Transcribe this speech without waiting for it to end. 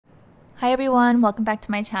Hi everyone, welcome back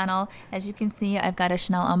to my channel. As you can see, I've got a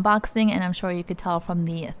Chanel unboxing, and I'm sure you could tell from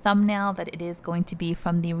the thumbnail that it is going to be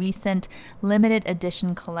from the recent limited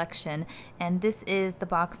edition collection. And this is the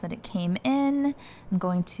box that it came in. I'm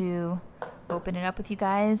going to open it up with you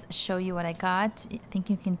guys, show you what I got. I think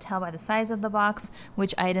you can tell by the size of the box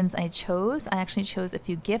which items I chose. I actually chose a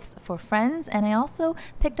few gifts for friends, and I also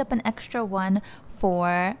picked up an extra one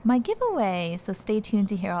for my giveaway, so stay tuned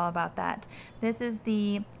to hear all about that. This is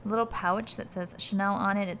the little pouch that says Chanel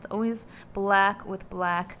on it. It's always black with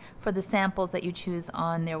black for the samples that you choose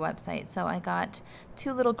on their website. So I got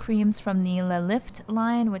two little creams from the Le Lift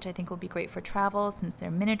line, which I think will be great for travel since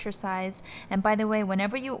they're miniature sized. And by the way,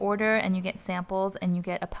 whenever you order and you get samples and you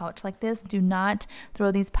get a pouch like this, do not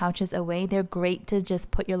throw these pouches away. They're great to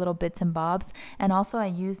just put your little bits and bobs. And also I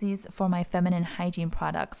use these for my feminine hygiene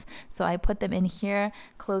products. So I put them in here,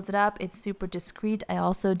 close it up. It's super discreet. I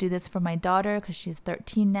also do this for my daughter because she's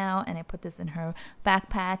 13 now, and I put this in her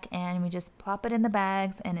backpack and we just plop it in the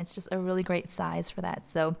bags, and it's just a really great size for that.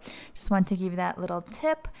 So just wanted to give you that little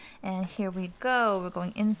tip. And here we go. We're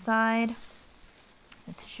going inside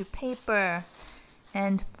the tissue paper,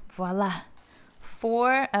 and voila.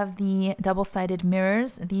 4 of the double-sided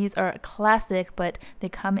mirrors. These are classic, but they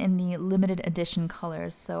come in the limited edition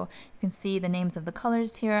colors. So you can see the names of the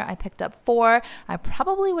colors here. I picked up 4. I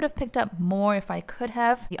probably would have picked up more if I could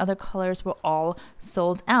have. The other colors were all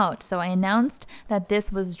sold out. So I announced that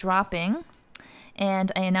this was dropping,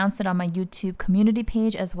 and I announced it on my YouTube community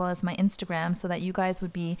page as well as my Instagram, so that you guys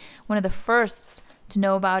would be one of the first to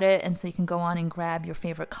know about it, and so you can go on and grab your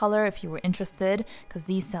favorite color if you were interested, because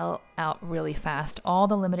these sell out really fast. All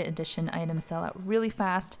the limited edition items sell out really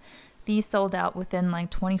fast. These sold out within like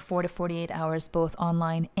 24 to 48 hours, both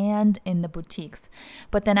online and in the boutiques.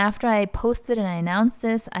 But then after I posted and I announced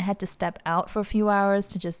this, I had to step out for a few hours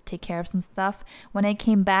to just take care of some stuff. When I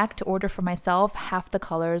came back to order for myself, half the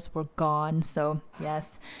colors were gone. So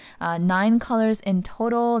yes, 9 colors in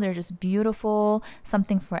total. They're just beautiful,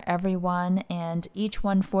 something for everyone, and each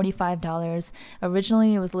one $45.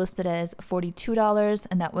 Originally it was listed as $42,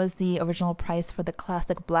 and that was the original price for the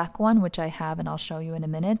classic black one, which I have and I'll show you in a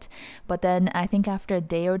minute. But then I think after a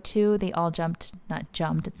day or two, they all not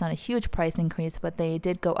jumped, it's not a huge price increase, but they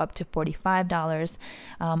did go up to $45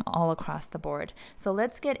 all across the board. So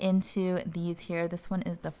let's get into these here. This one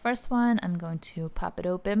is the first one. I'm going to pop it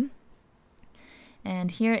open. And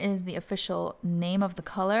here is the official name of the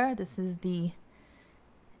color. This is the,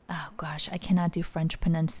 oh gosh, I cannot do French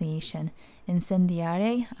pronunciation.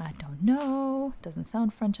 Incendiare? I don't know. Doesn't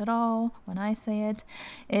sound French at all when I say it.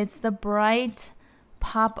 It's the bright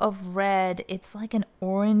pop of red. It's like an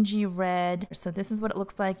orangey red. So this is what it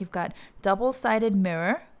looks like. You've got double-sided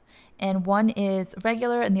mirror, and one is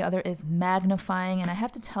regular and the other is magnifying. And I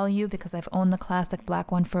have to tell you, because I've owned the classic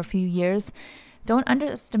black one for a few years, don't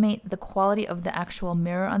underestimate the quality of the actual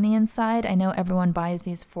mirror on the inside. I know everyone buys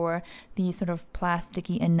these for the sort of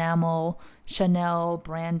plasticky enamel Chanel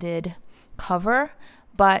branded cover,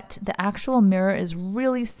 but the actual mirror is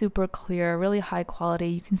really super clear, really high quality.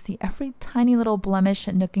 You can see every tiny little blemish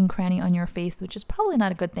and nook and cranny on your face, which is probably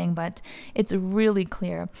not a good thing, but it's really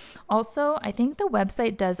clear. Also, I think the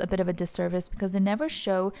website does a bit of a disservice because they never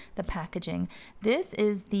show the packaging. This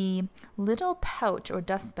is the little pouch or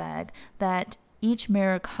dust bag that each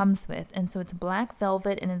mirror comes with, and so it's black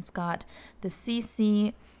velvet, and it's got the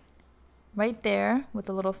CC right there with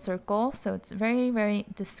a little circle. So it's very, very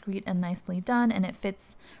discreet and nicely done, and it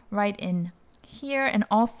fits right in here. And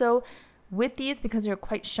also with these, because they're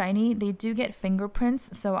quite shiny, they do get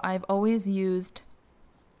fingerprints. So I've always used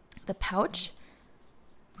the pouch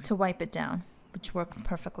to wipe it down, which works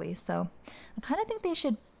perfectly. So I kind of think they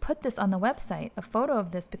should put this on the website, a photo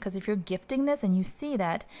of this, because if you're gifting this and you see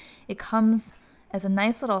that it comes as a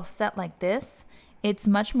nice little set like this, it's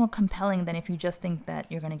much more compelling than if you just think that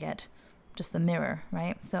you're going to get just a mirror,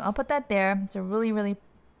 right? So I'll put that there. It's a really, really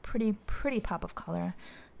pretty pop of color.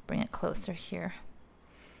 Bring it closer here.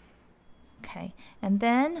 Okay, and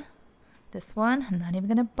then this one, I'm not even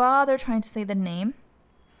gonna bother trying to say the name.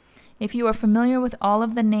 If you are familiar with all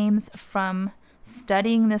of the names from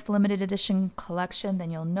studying this limited edition collection,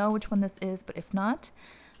 then you'll know which one this is, but if not,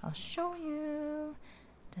 I'll show you.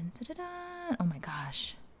 Dun, dun, dun, dun. Oh my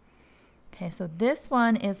gosh. Okay, so this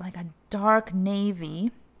one is like a dark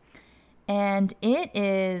navy, and it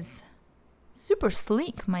is super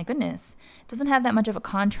sleek, my goodness. It doesn't have that much of a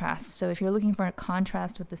contrast. So if you're looking for a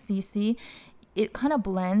contrast with the CC, it kind of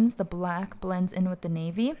blends, the black blends in with the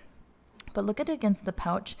navy. But look at it against the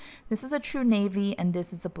pouch. This is a true navy and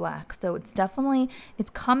this is a black. So it's definitely,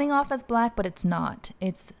 it's coming off as black, but it's not.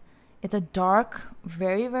 It's a dark,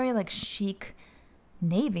 very, very like chic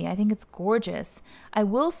navy. I think it's gorgeous. I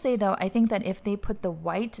will say though, I think that if they put the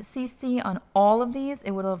white CC on all of these,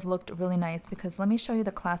 it would have looked really nice, because let me show you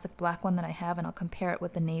the classic black one that I have and I'll compare it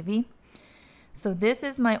with the navy. So this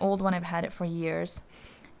is my old one. I've had it for years.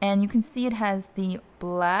 And you can see it has the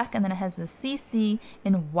black and then it has the CC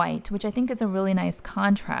in white, which I think is a really nice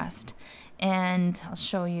contrast. And I'll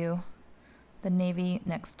show you the navy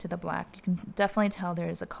next to the black. You can definitely tell there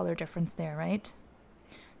is a color difference there, right?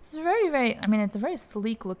 It's very, I mean, it's a very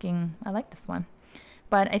sleek looking, I like this one.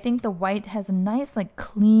 But I think the white has a nice, like,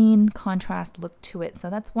 clean contrast look to it. So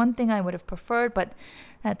that's one thing I would have preferred, but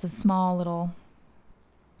that's a small little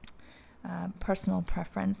personal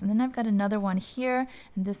preference. And then I've got another one here,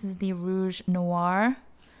 and this is the Rouge Noir.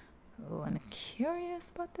 Oh, I'm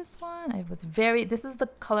curious about this one. This is the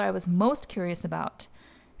color I was most curious about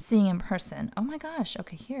seeing in person. Oh my gosh.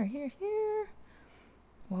 Okay, here.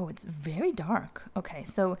 Whoa, it's very dark. Okay,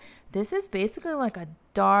 so this is basically like a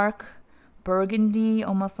dark burgundy,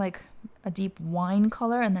 almost like a deep wine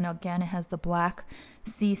color. And then again, it has the black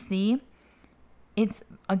CC. It's,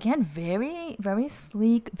 again, very, very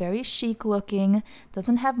sleek, very chic looking.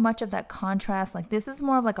 Doesn't have much of that contrast. Like, this is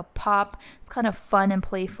more of like a pop. It's kind of fun and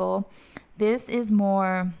playful. This is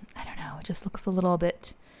more, I don't know, it just looks a little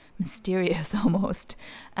bit mysterious almost.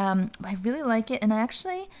 I really like it. And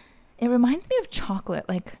it reminds me of chocolate,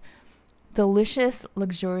 like delicious,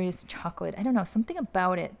 luxurious chocolate. I don't know, something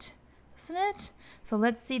about it, isn't it? So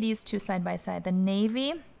let's see these two side by side. The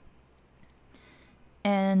navy,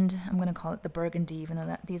 and I'm going to call it the burgundy, even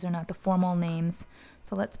though these are not the formal names.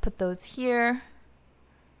 So let's put those here.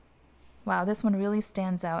 Wow, this one really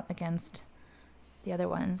stands out against the other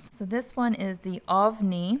ones. So this one is the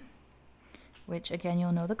Ovni, which again,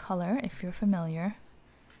 you'll know the color if you're familiar.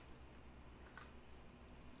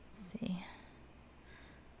 Let's see.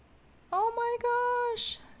 Oh my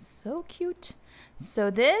gosh, so cute. So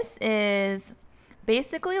this is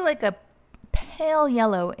basically like a pale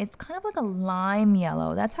yellow. It's kind of like a lime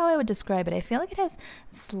yellow. That's how I would describe it. I feel like it has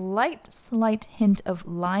a slight hint of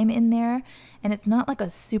lime in there, and it's not like a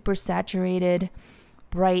super saturated,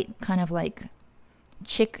 bright kind of like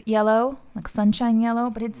chick yellow, like sunshine yellow,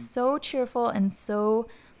 but it's so cheerful and so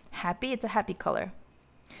happy. It's a happy color.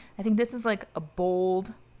 I think this is like a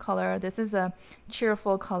bold color. This is a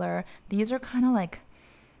cheerful color. These are kind of like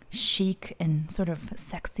chic and sort of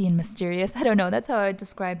sexy and mysterious. I don't know. That's how I would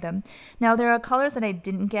describe them. Now, there are colors that I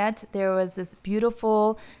didn't get. There was this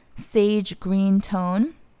beautiful sage green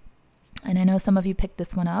tone, and I know some of you picked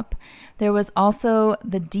this one up. There was also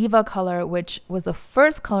the Diva color, which was the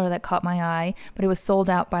first color that caught my eye, but it was sold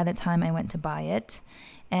out by the time I went to buy it.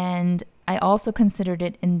 And I also considered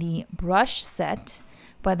it in the brush set,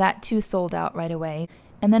 but that too sold out right away.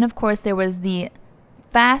 And then, of course, there was the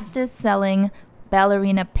fastest selling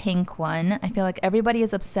ballerina pink one. I feel like everybody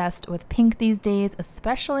is obsessed with pink these days,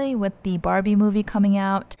 especially with the Barbie movie coming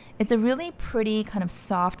out. It's a really pretty kind of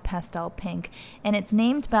soft pastel pink, and it's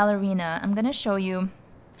named ballerina. I'm going to show you.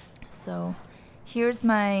 So here's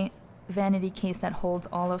my vanity case that holds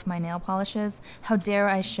all of my nail polishes. How dare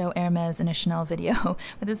I show Hermes in a Chanel video?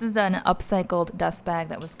 But this is an upcycled dust bag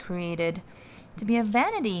that was created to be a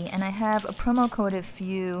vanity, and I have a promo code if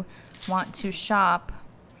you want to shop.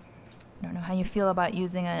 I don't know how you feel about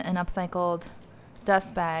using an upcycled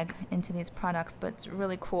dust bag into these products, but it's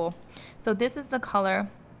really cool. So this is the color.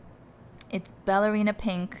 It's ballerina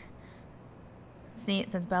pink. See,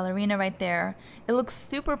 it says ballerina right there. It looks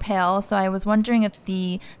super pale, so I was wondering if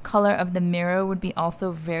the color of the mirror would be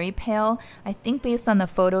also very pale. I think based on the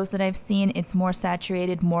photos that I've seen, it's more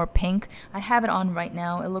saturated, more pink. I have it on right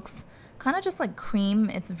now. It looks kind of just like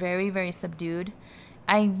cream. It's very, very subdued.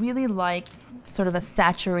 I really like sort of a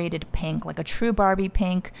saturated pink, like a true Barbie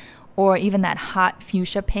pink, or even that hot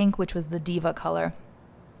fuchsia pink, which was the Diva color.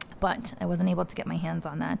 But I wasn't able to get my hands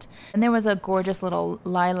on that. And there was a gorgeous little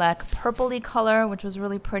lilac purpley color, which was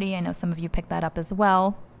really pretty. I know some of you picked that up as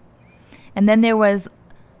well. And then there was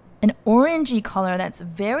an orangey color that's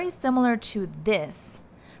very similar to this,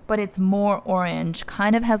 but it's more orange,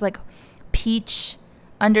 kind of has like peach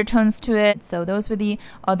undertones to it. So those were the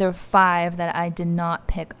other 5 that I did not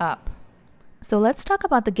pick up. So let's talk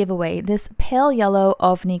about the giveaway. This pale yellow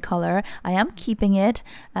Ovni color, I am keeping it.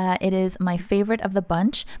 It is my favorite of the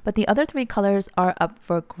bunch, but the other 3 colors are up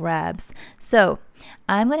for grabs. So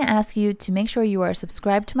I'm going to ask you to make sure you are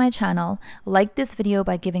subscribed to my channel, like this video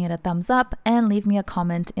by giving it a thumbs up, and leave me a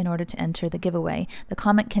comment in order to enter the giveaway. The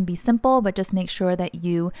comment can be simple, but just make sure that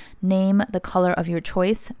you name the color of your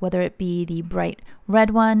choice, whether it be the bright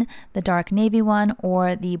red one, the dark navy one,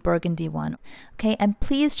 or the burgundy one. Okay, and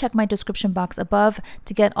please check my description box above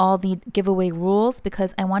to get all the giveaway rules,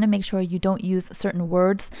 because I want to make sure you don't use certain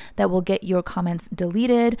words that will get your comments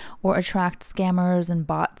deleted or attract scammers and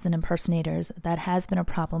bots and impersonators. That has been a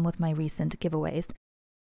problem with my recent giveaways.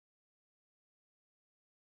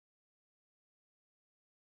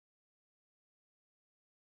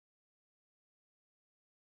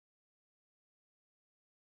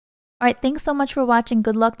 All right, thanks so much for watching.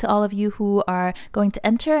 Good luck to all of you who are going to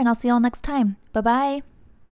enter, and I'll see you all next time. Bye-bye.